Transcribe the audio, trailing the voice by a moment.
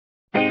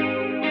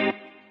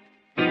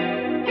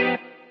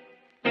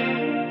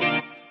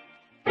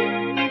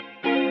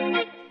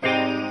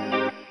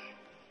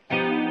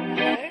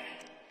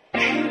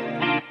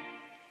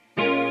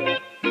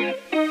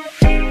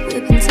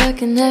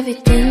making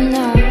everything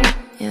now,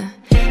 yeah.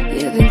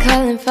 You've been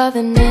calling for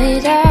the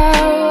night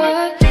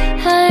out.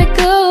 High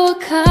go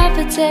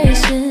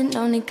competition,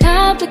 no need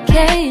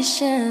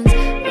complications,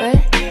 what?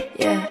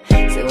 Yeah,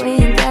 so we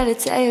ain't gotta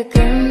tell your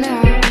girl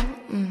now.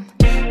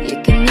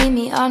 You can meet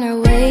me on our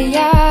way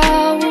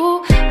out.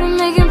 We're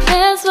making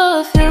plans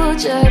for the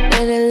future.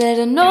 Better let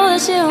her know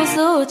that she don't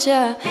suit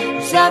ya.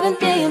 'Cause I've been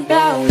thinking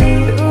about you.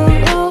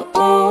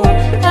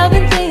 I've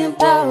been thinking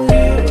about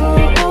you.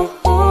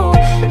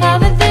 I've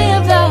been thinking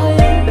about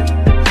you.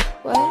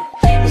 What?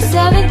 'Cause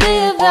I've been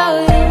thinking about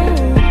you.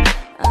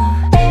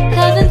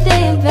 I've been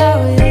thinking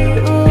about you.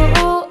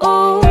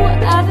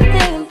 I've been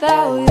thinking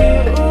about you.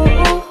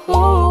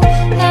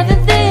 I've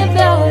been thinking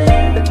about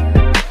you.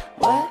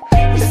 What?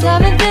 'Cause I've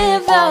been thinking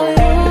about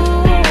you.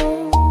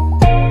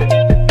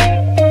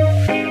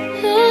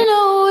 I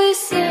know we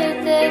said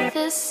that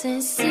this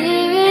ain't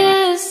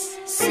serious,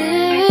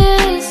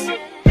 serious,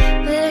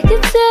 but I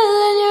can tell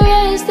in your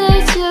eyes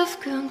that you've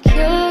grown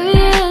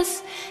curious,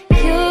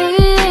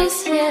 curious.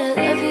 Yeah,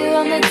 love you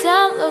on the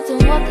download,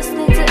 don't want this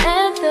thing to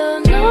end though.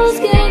 No one's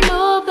gonna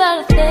know about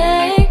a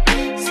thing,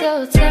 so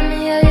tell me,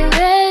 are you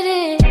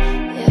ready?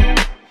 Yeah.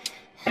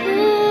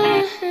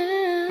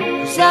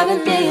 'Cause I've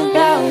been thinking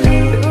about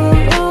you.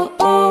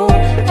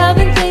 I've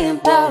been thinking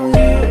about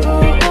you.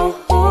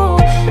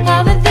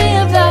 I've been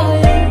thinking about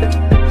you.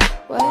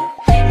 What?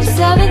 'Cause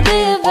I've been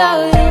thinking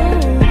about you.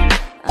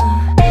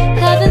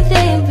 I've been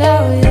thinking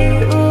about you.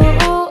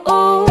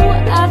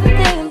 I've been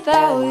thinking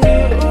about you.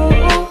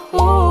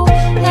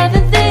 I've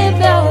been thinking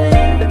about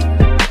you.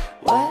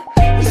 What?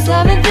 'Cause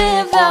I've been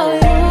thinking about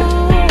you.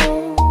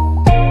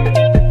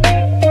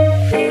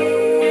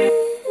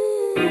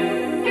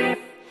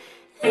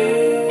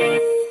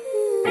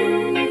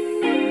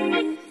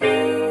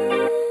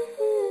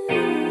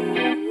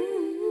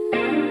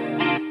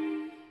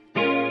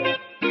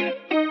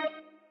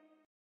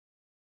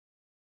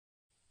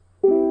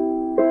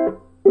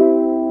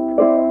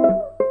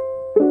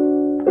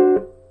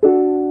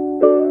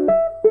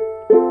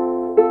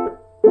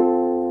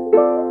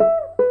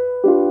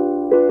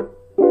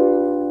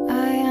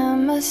 I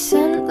am a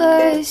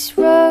scentless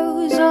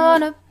rose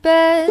on a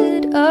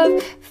bed of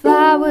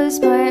flowers.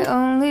 My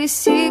only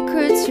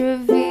secret's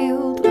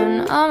revealed when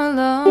I'm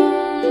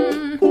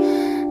alone.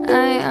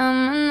 I am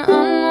an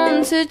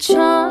unwanted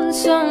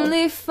chance,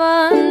 only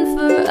fun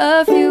for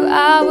a few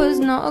hours.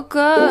 Not a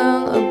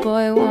girl a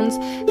boy wants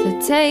to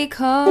take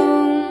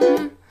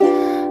home.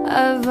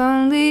 I've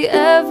only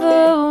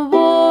ever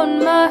worn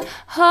my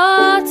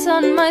heart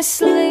on my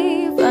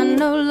sleeve. I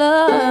know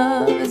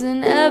love is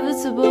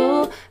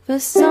inevitable for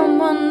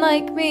someone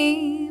like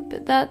me,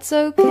 but that's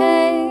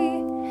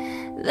okay,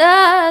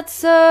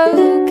 that's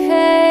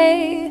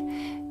okay.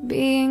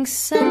 Being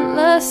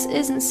scentless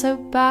isn't so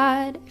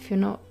bad if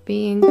you're not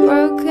being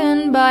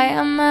broken by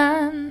a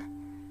man,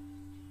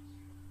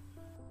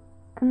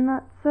 and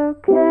that's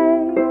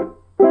okay,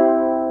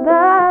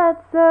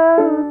 that's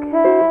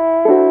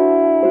okay.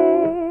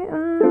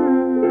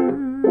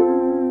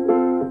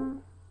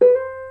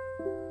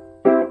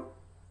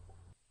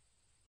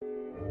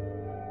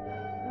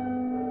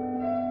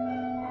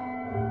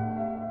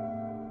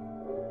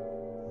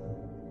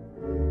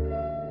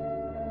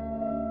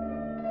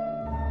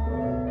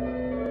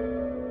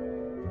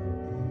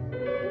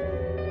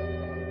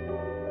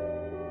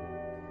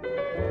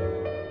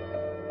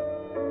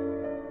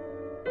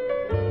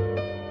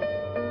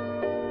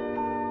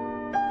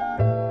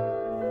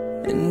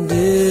 And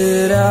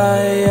did I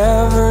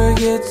ever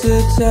get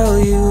to tell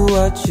you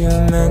what you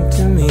meant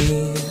to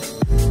me?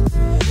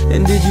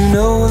 And did you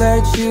know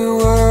that you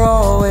were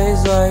always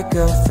like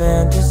a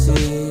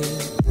fantasy?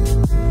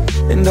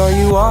 And are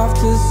you off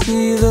to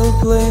see the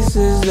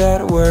places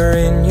that were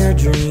in your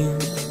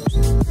dreams?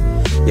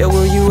 Yeah,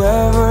 will you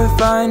ever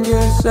find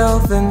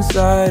yourself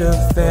inside a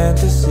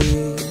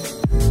fantasy?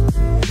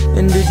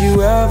 And did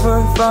you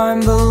ever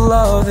find the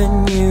love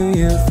in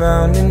you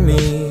found in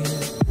me?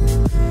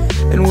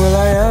 And will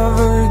I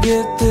ever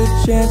get the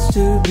chance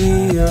to be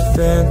your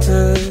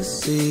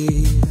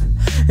fantasy?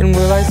 And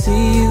will I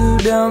see you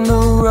down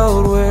the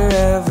road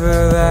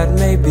wherever that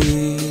may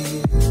be?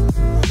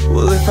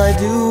 Well, if I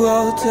do,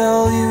 I'll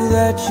tell you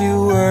that you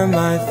were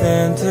my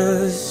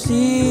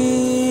fantasy.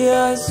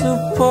 I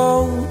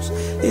suppose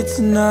it's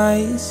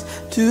nice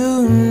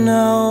to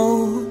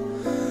know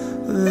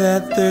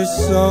that there's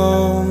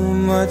so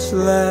much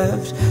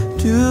left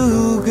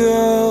to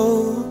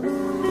go.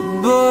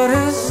 But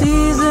as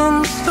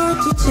seasons start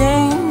to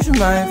change,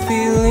 my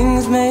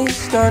feelings may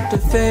start to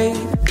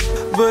fade,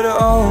 but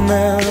I'll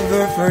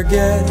never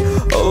forget,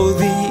 oh,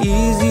 the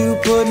ease you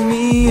put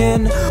me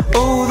in.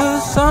 Oh, the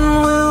sun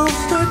will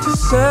start to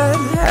set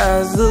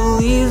as the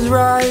leaves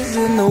rise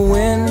in the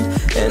wind,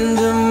 and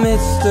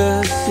amidst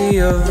a sea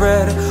of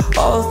red,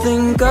 I'll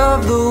think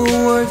of the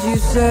words you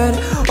said.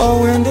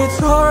 Oh, and it's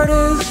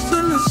hardest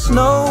in the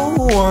snow,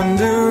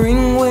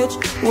 wondering which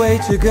way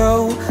to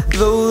go.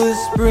 Though the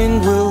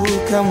spring will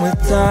come with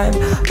time,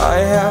 I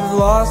have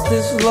lost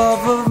this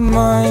love of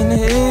mine.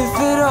 If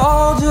it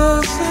all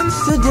just ends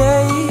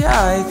today,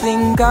 I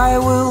think I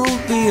will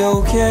be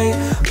okay.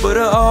 But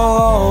I'll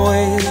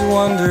always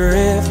wonder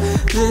if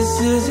this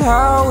is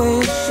how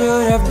it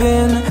should have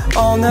been.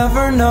 I'll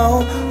never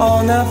know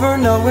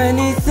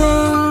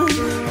anything.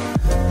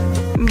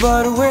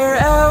 But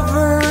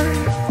wherever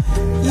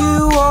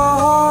you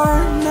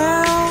are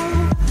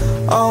now,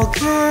 I'll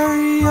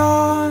carry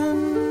on.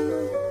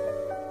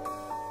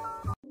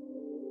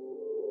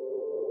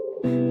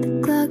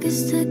 The clock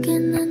is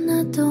ticking and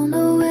I don't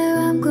know where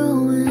I'm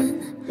going.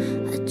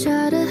 I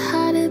try to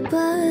hide it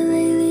but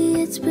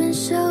lately it's been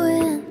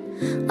showing.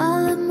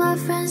 All of my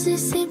friends, they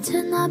seem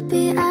to not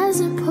be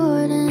as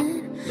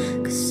important.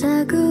 'Cause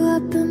I grew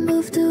up and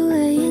moved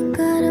away and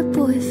got a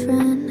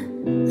boyfriend.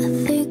 I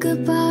think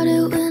about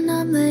it when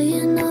I'm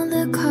laying on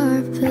the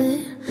carpet.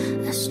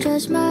 I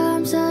stretch my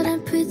arms out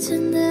and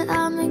pretend that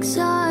I'm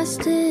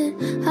exhausted.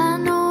 I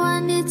know I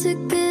need to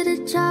get a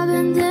job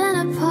and an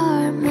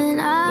apartment.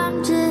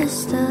 I'm just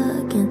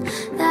stuck and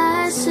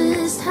that's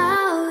just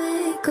how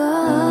it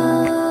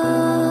goes.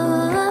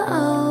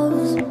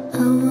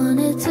 I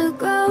wanted to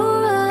grow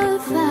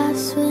up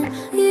fast when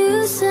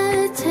you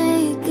said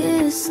take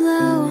it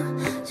slow.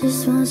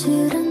 Just want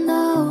you to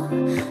know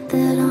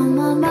that I'm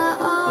on my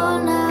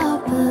own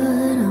now,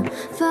 but I'm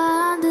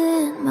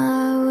finding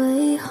my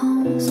way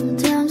home.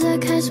 Sometimes I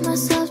catch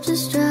myself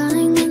just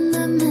drowning in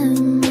the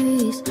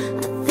memories.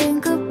 I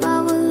think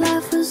about what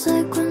life was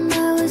like when I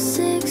was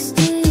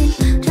 16,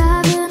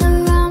 driving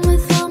around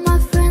with all my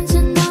friends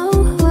and no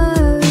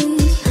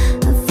worries.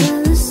 I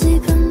fell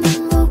asleep and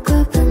then woke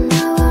up and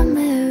now I'm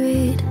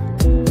married.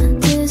 My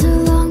days are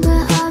long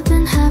but I've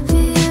been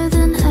happier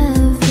than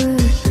ever.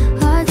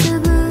 Hard to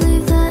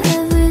believe that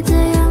every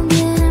day I'm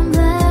getting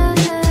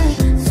better.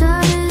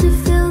 Started to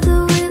feel the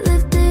weight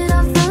lifted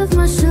off of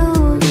my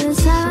shoulders.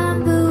 Time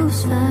moves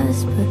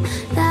fast, but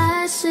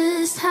that's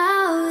just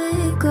how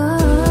it goes.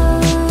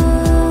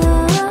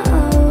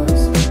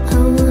 I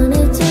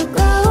wanted to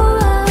grow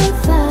up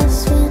fast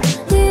when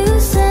you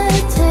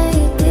said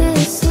take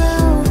it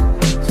slow.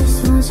 Just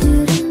want you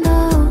to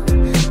know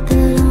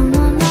that I'm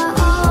on my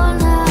own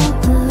now,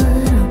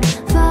 but I'm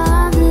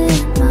finding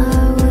my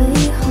way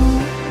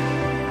home.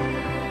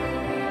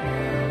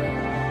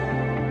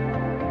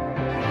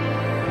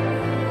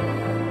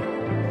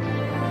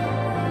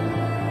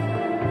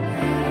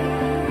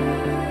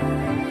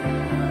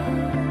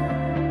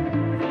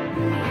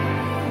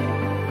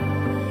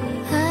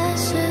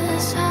 That's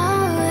just how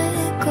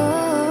it goes.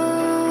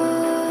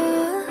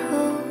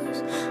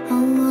 I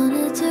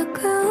wanted to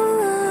grow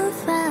up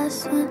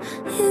fast when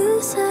you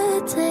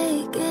said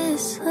take it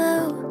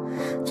slow.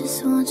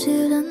 Just want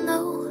you to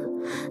know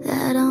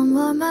that I'm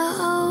on my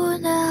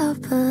own now,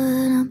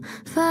 but I'm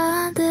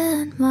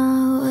finding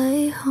my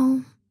way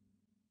home.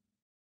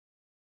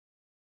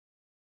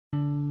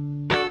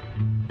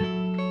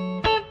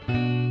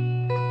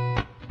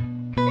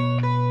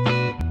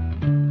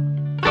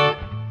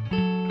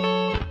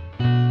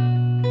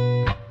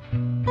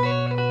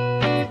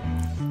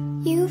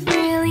 You've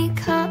really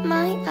caught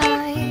my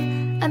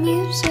eye. I'm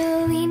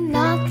usually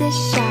not this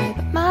shy,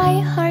 but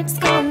my heart's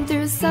gone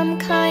through some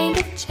kind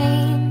of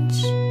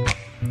change.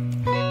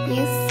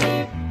 You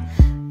see,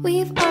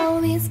 we've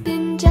always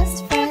been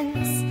just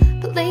friends,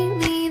 but lately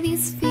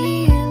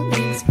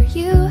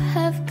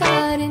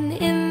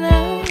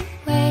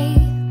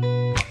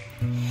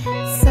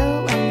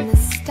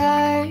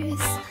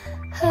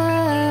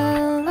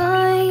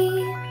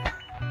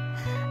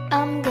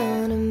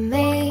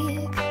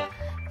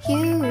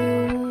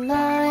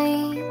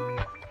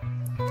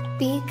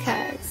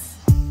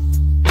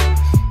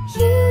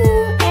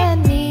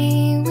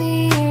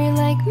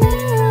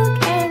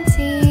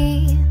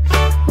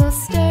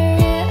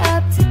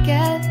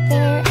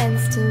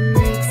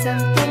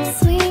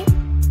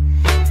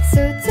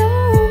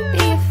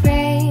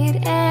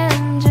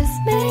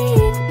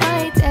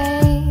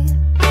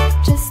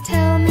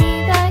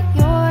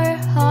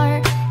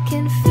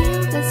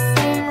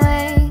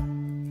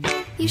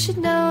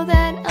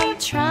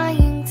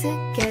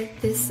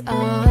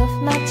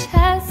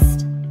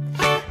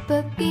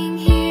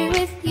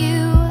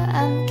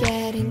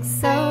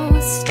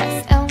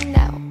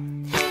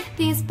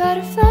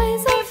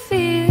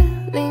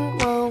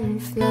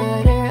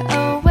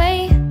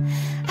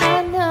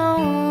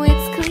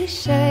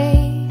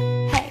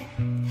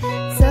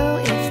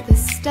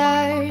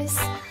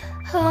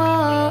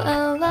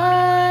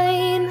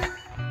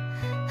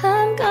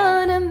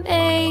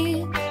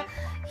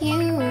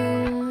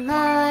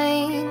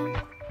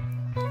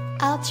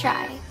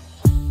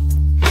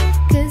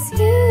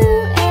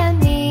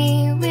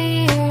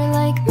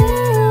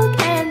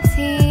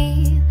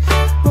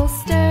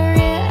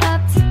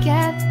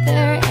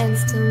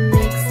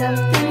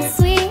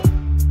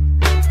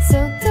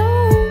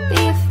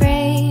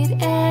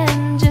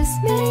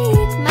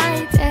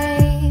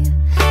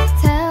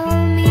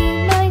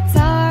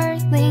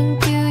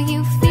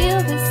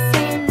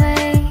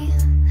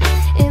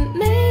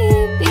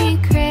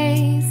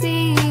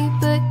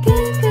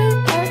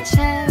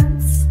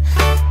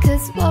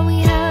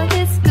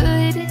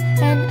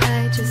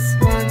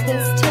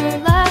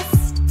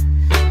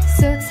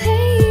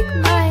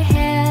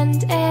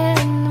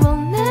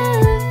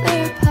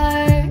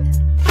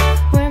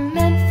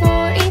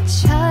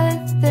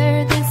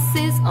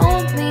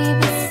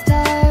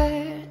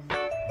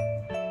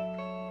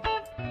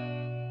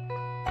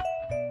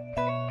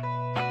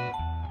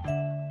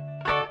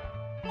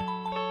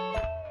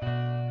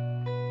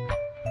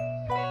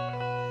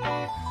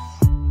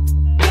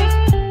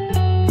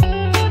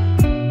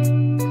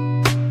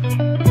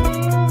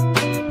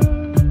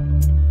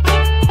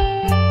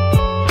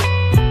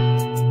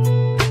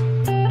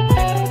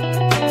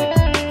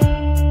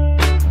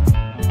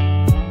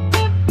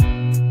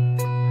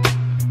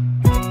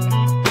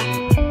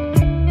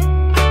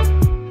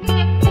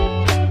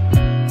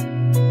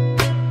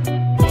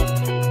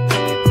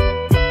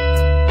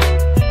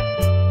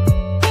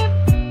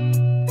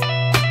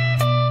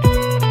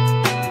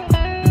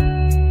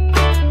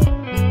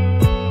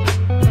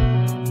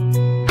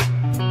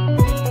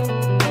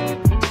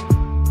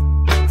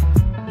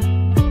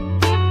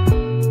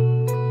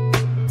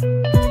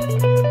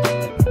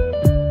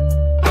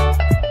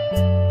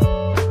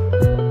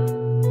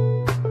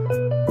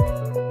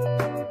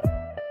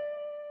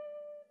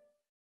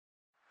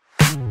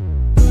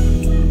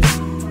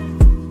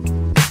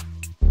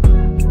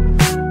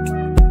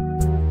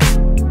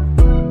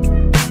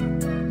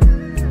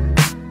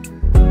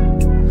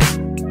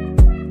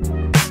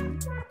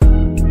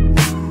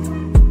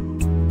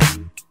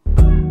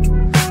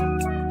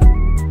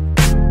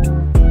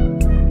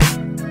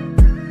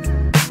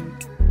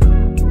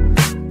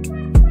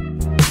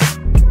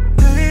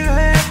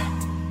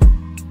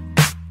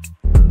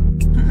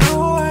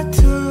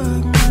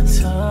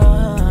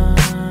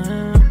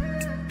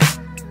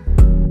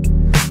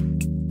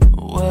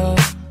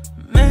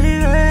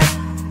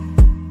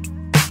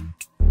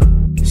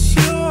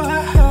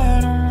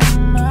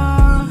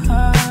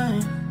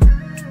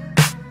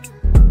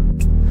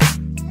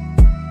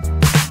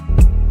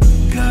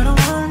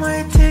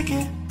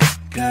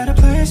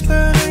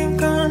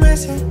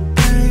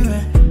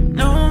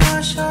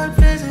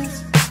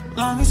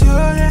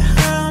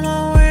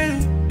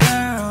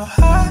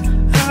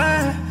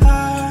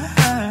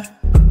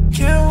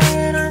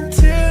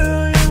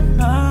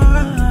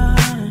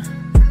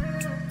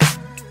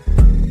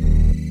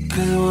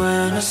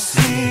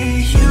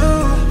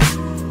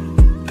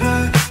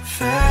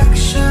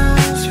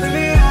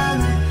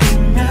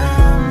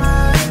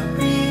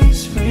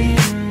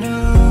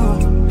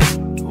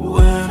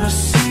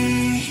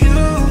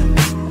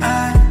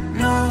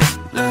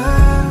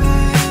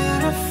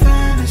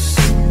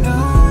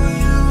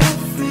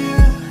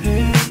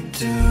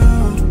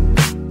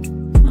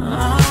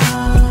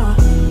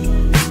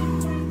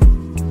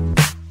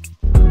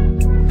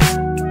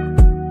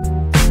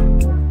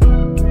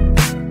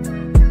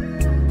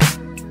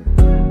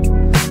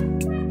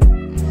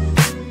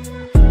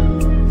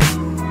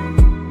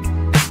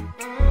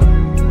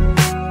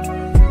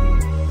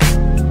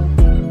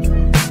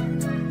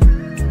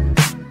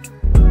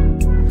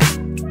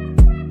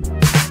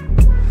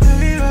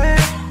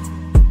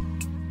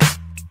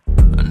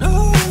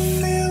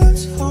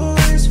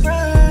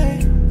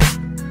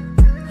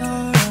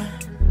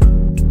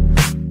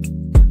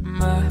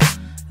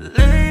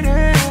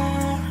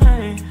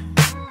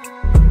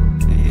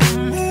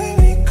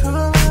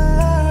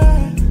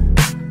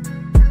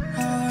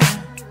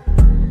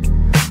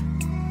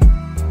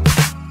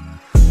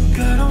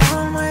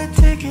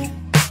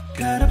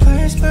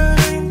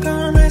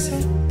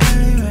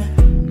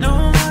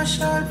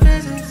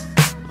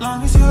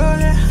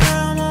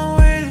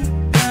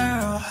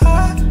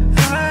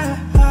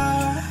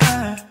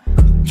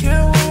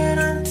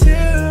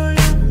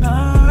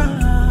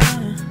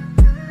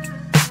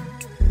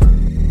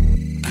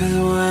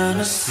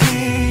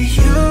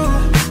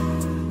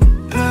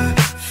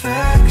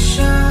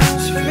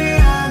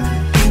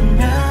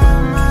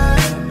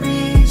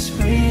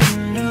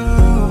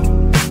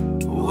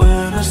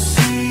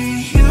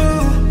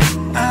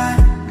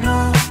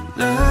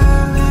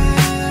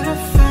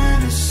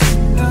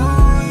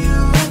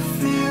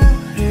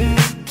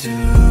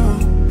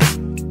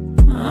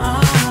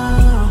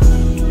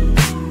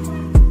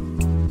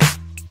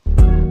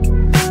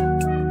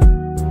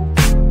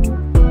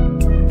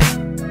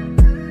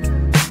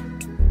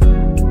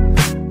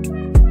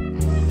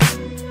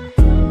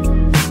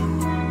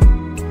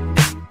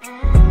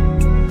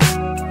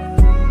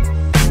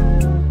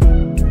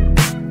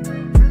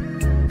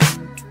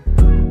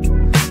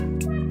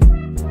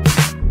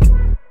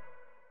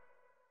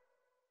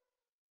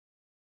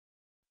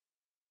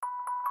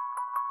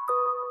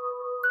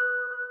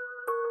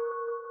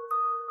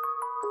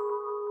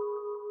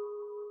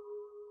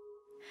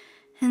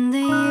In the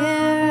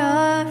year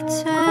of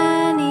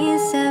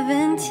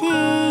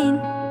 2017,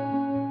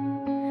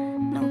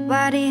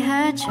 nobody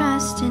had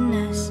trust in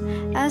us,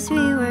 as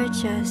we were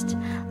just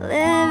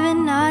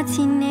living our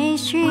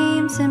teenage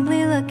dreams,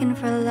 simply looking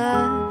for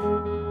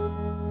love,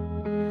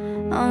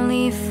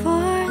 only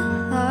for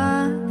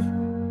love.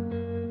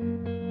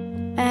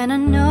 And I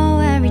know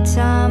every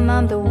time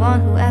I'm the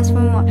one who asks for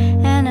more,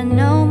 and I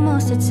know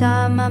most of the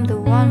time I'm the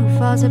one who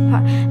falls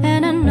apart,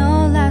 and I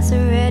know life's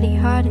already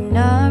hard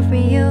enough for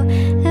you.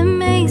 It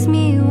makes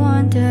me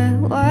wonder,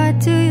 what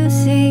do you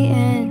see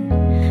in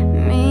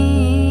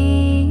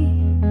me?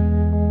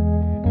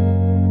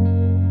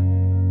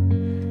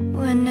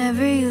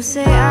 Whenever you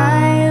say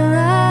I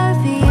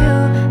love you,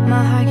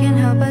 my heart can't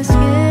help but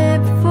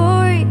skip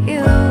for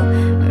you,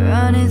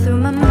 running through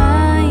my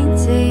mind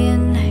day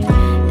and night.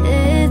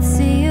 It's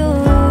you.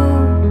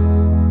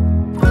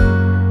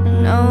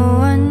 No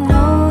one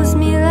knows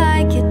me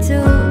like you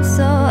do,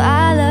 so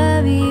I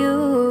love you.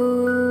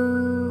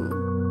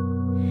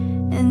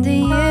 In the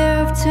year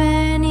of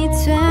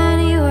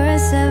 2020, we're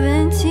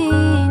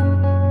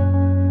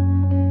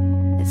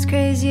 17. It's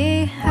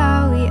crazy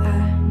how we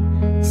are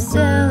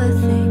still a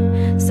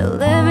thing, still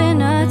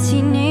living a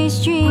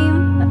teenage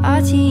dream,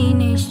 our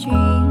teenage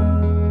dream.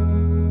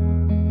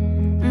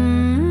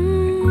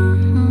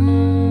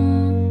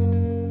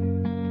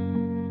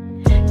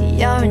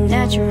 You're a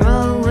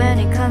natural when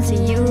it comes to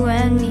you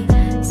and me,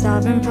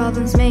 solving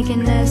problems,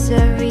 making this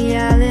a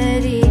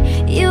reality.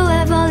 You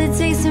have all it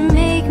takes to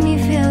make me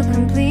feel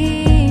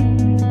complete,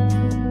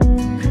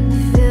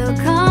 feel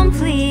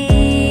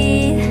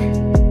complete.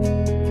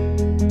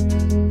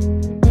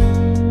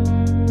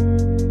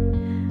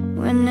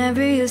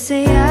 Whenever you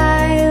say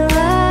I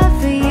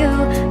love you,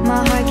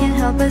 my heart can't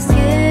help but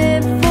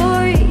skip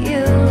for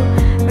you,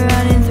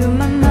 running through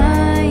my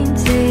mind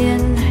day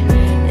and night.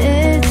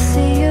 It's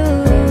you.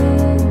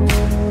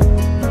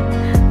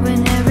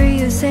 Whenever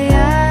you say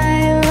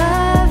I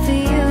love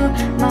you,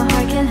 my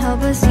heart can't help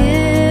but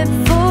skip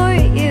for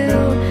you,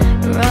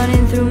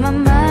 running through my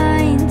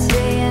mind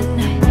day and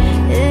night.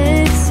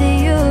 It's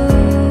you.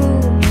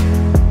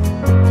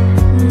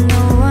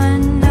 No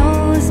one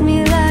knows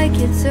me like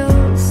you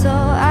do, so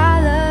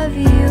I love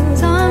you.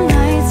 Some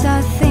nights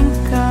I think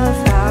of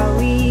how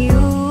we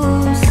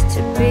used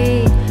to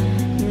be.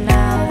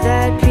 Now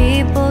that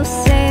people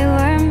say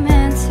we're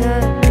meant to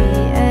be,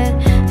 it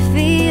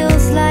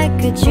feels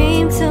like a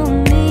dream to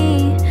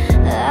me.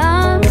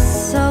 I'm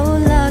so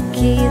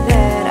lucky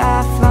that I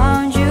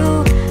found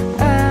you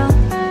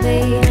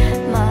early,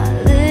 my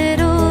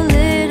little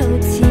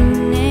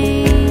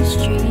teenage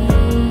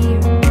dream,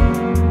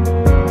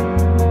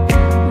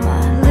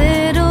 my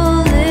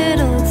little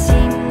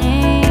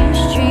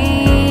teenage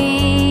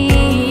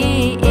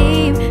dream.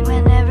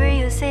 Whenever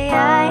you say I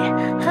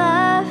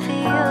love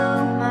you,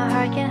 my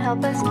heart can't help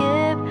but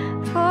skip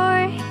for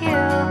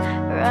you,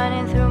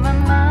 running through my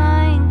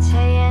mind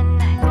day and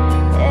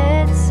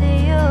night. It's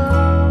you.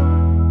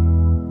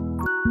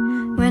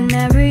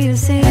 Whenever you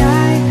say I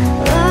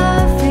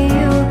love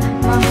you,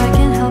 my heart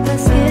can't help but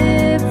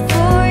skip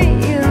for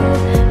you,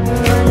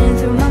 running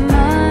through my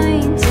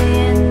mind day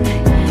and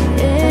night.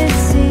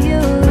 It's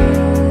you.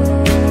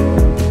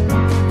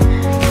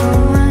 No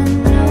one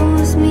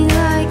knows me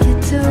like you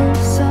do,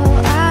 so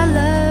I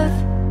love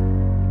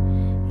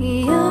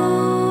you.